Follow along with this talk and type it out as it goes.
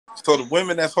So the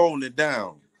women that's holding it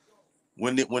down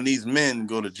when these men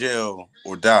go to jail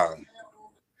or die.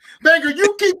 Banger,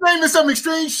 you keep naming some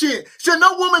extreme shit. Should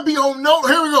no woman be on no?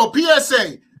 Here we go.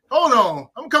 PSA. Hold on.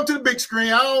 I'm gonna come to the big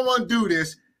screen. I don't want to do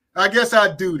this. I guess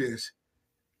I do this.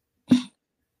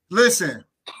 Listen,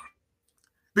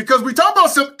 because we talk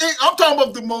about I'm talking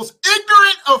about the most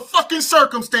ignorant of fucking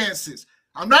circumstances.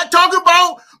 I'm not talking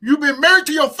about you've been married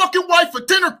to your fucking wife for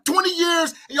 10 or 20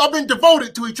 years and y'all been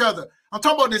devoted to each other. I'm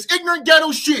talking about this ignorant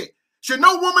ghetto shit. Should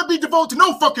no woman be devoted to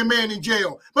no fucking man in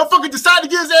jail? Motherfucker decide to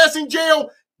get his ass in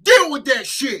jail. Deal with that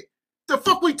shit. The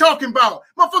fuck we talking about?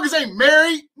 Motherfuckers ain't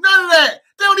married. None of that.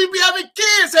 They don't even be having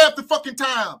kids half the fucking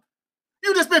time.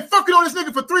 You just been fucking on this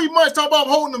nigga for 3 months talking about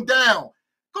holding them down.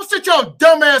 Go sit y'all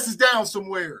dumbasses down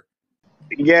somewhere.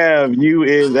 Yeah, you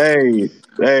is,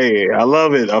 hey, I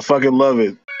love it. I fucking love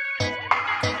it.